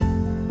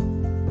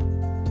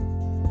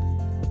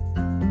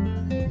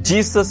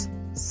Jesus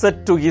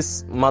said to his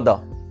mother,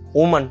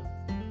 "Woman,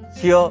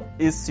 here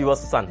is your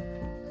son."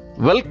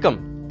 Welcome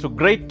to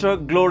Greater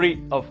Glory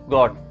of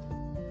God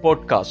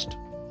podcast.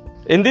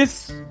 In this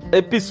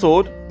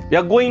episode, we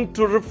are going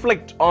to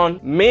reflect on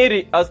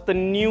Mary as the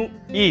new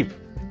Eve.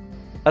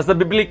 As the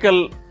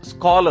biblical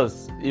scholars,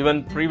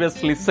 even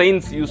previously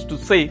saints used to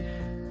say,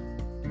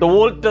 the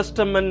Old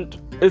Testament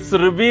is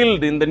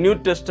revealed in the New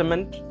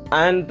Testament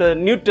and the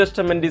New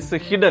Testament is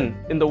hidden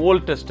in the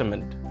Old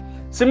Testament.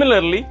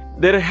 Similarly,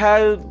 there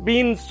have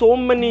been so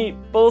many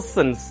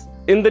persons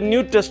in the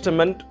New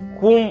Testament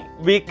whom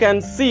we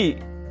can see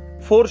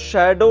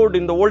foreshadowed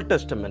in the Old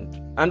Testament.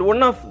 And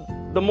one of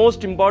the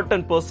most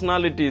important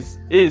personalities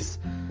is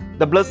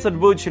the Blessed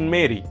Virgin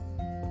Mary.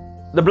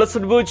 The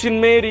Blessed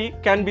Virgin Mary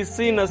can be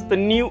seen as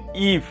the new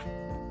Eve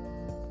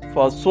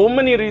for so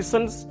many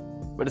reasons,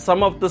 but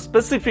some of the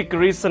specific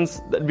reasons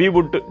that we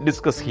would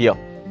discuss here.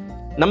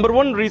 Number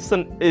one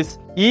reason is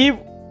Eve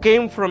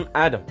came from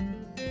Adam,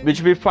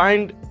 which we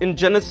find in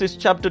Genesis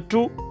chapter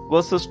 2,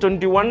 verses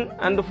 21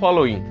 and the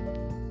following,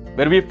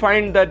 where we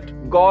find that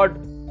God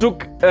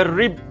took a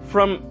rib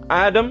from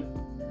Adam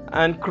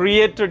and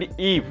created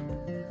Eve,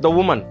 the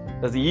woman.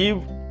 As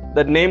Eve,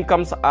 that name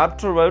comes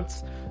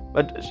afterwards,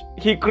 but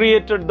he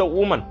created the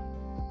woman.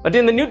 But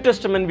in the New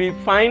Testament, we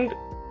find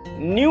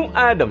new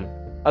Adam,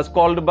 as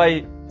called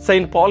by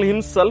Saint Paul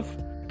himself,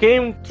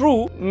 came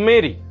through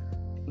Mary,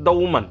 the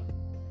woman.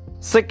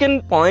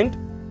 Second point,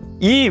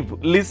 Eve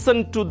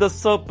listened to the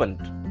serpent,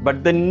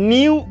 but the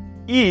new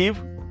Eve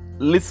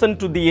listened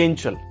to the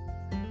angel.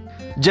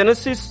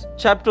 Genesis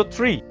chapter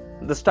 3,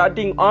 the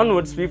starting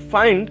onwards, we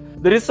find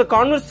there is a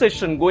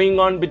conversation going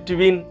on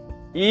between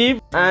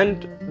Eve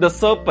and the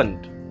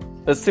serpent,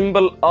 a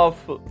symbol of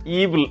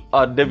evil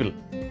or devil.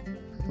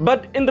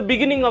 But in the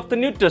beginning of the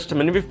New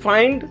Testament, we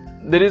find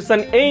there is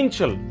an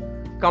angel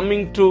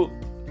coming to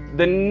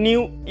the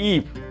new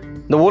Eve.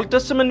 In the Old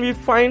Testament, we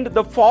find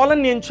the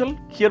fallen angel.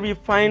 Here we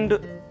find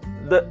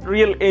the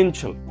real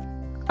angel.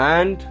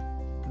 And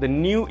the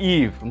new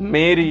Eve,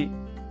 Mary,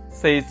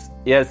 says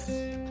yes.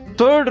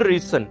 Third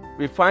reason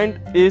we find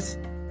is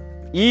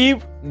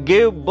Eve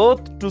gave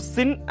birth to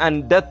sin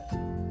and death,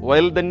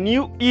 while the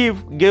new Eve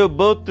gave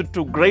birth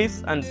to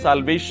grace and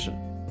salvation.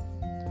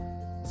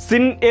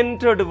 Sin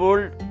entered the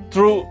world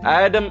through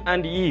Adam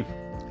and Eve,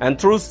 and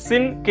through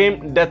sin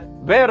came death.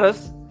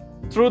 Whereas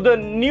through the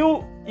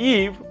new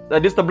Eve,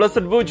 that is the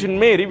Blessed Virgin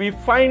Mary, we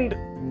find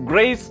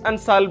grace and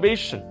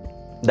salvation.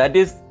 That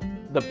is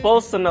the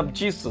person of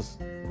Jesus,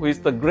 who is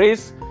the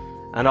grace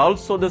and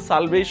also the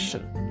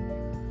salvation.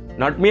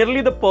 Not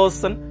merely the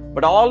person,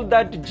 but all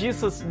that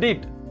Jesus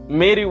did.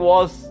 Mary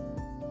was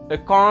a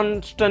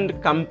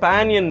constant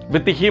companion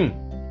with him.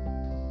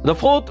 The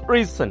fourth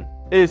reason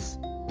is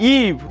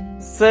Eve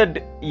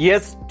said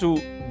yes to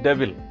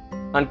devil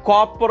and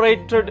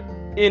cooperated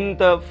in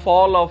the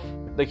fall of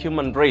the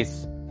human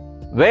race.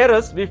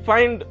 Whereas we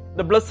find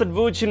the Blessed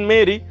Virgin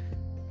Mary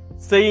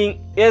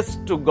saying yes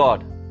to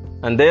God.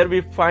 And there we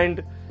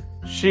find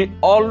she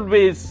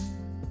always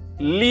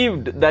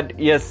lived that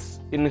yes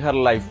in her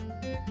life,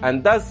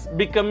 and thus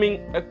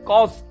becoming a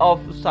cause of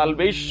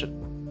salvation.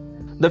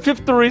 The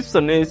fifth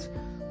reason is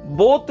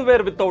both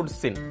were without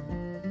sin.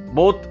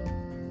 Both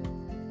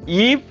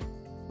Eve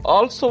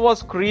also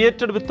was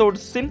created without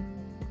sin,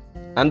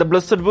 and the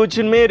Blessed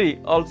Virgin Mary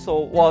also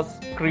was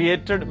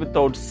created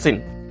without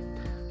sin.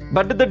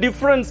 But the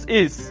difference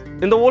is,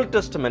 in the Old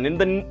Testament, in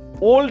the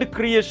old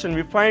creation,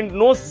 we find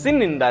no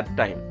sin in that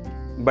time.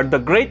 But the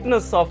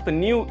greatness of the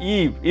new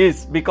Eve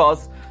is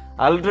because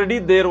already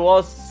there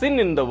was sin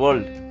in the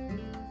world.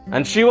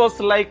 And she was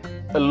like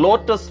a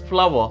lotus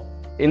flower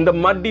in the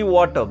muddy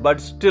water,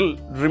 but still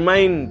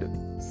remained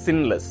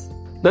sinless.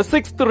 The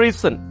sixth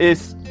reason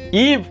is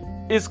Eve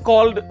is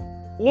called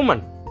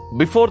woman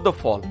before the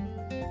fall.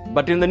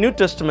 But in the New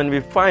Testament,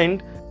 we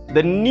find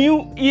the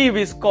new Eve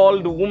is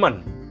called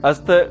woman as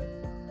the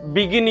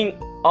beginning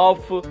of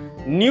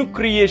new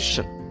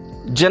creation.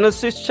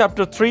 Genesis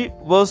chapter 3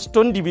 verse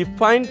 20, we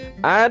find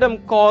Adam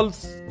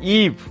calls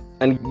Eve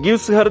and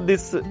gives her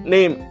this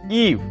name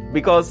Eve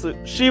because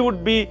she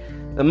would be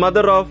the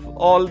mother of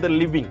all the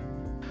living.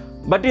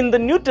 But in the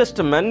New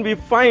Testament, we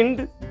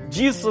find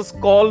Jesus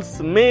calls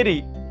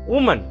Mary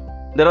woman.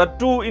 There are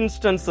two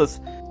instances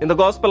in the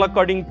Gospel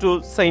according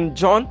to Saint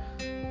John,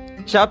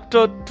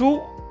 chapter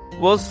 2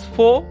 verse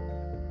 4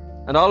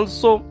 and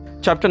also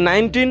chapter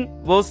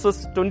 19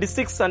 verses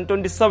 26 and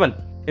 27.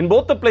 In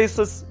both the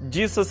places,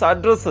 Jesus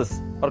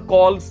addresses or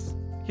calls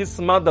his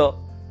mother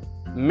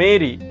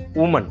Mary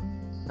woman.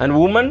 And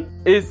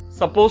woman is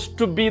supposed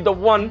to be the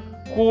one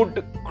who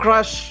would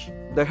crush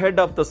the head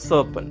of the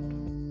serpent,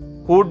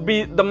 who would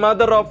be the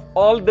mother of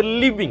all the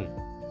living,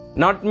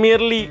 not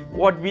merely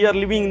what we are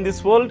living in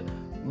this world,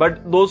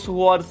 but those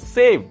who are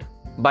saved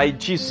by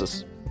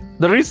Jesus.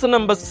 The reason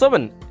number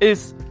 7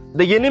 is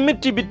the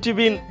enmity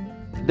between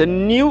the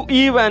new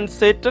Eve and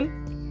Satan,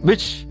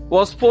 which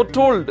was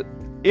foretold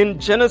in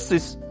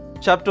Genesis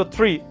chapter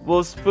 3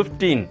 verse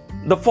 15.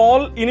 The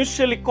fall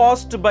initially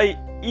caused by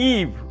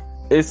Eve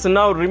is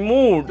now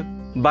removed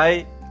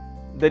by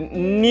the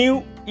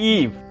new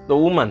Eve, the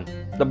woman,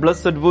 the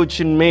Blessed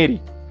Virgin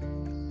Mary.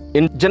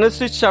 In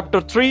Genesis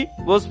chapter 3,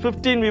 verse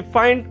 15, we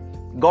find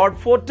God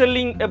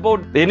foretelling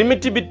about the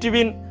enmity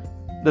between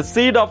the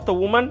seed of the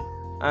woman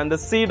and the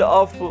seed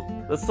of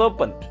the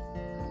serpent.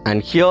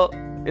 And here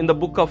in the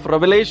book of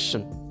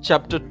Revelation,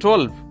 chapter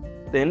 12,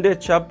 the entire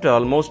chapter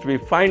almost, we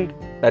find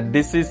that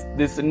this is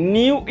this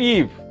new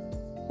Eve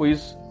who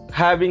is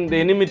having the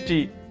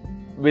enmity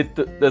with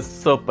the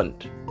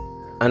serpent.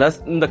 And as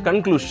in the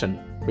conclusion,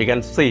 we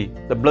can say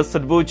the Blessed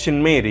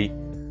Virgin Mary,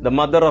 the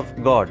Mother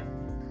of God,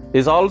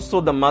 is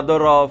also the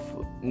mother of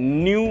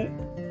new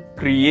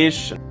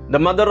creation, the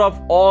mother of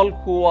all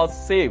who are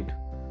saved.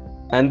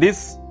 And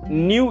this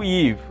new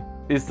Eve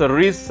is the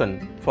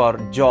reason for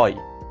joy,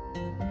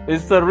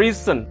 is the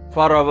reason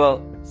for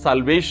our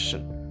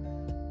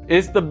salvation,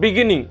 is the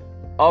beginning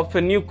of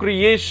a new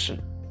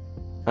creation.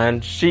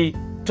 And she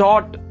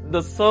taught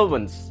the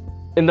servants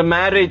in the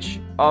marriage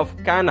of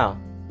Cana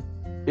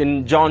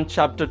in John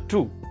chapter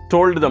 2,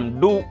 told them,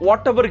 do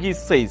whatever he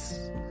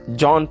says,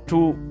 John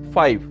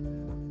 2:5.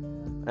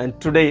 And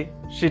today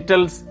she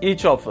tells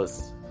each of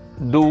us,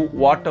 do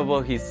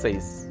whatever he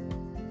says.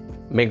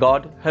 May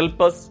God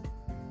help us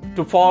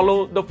to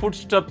follow the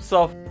footsteps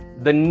of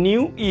the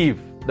new Eve,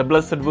 the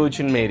Blessed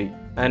Virgin Mary,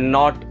 and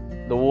not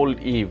the old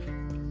Eve.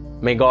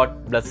 May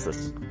God bless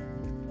us.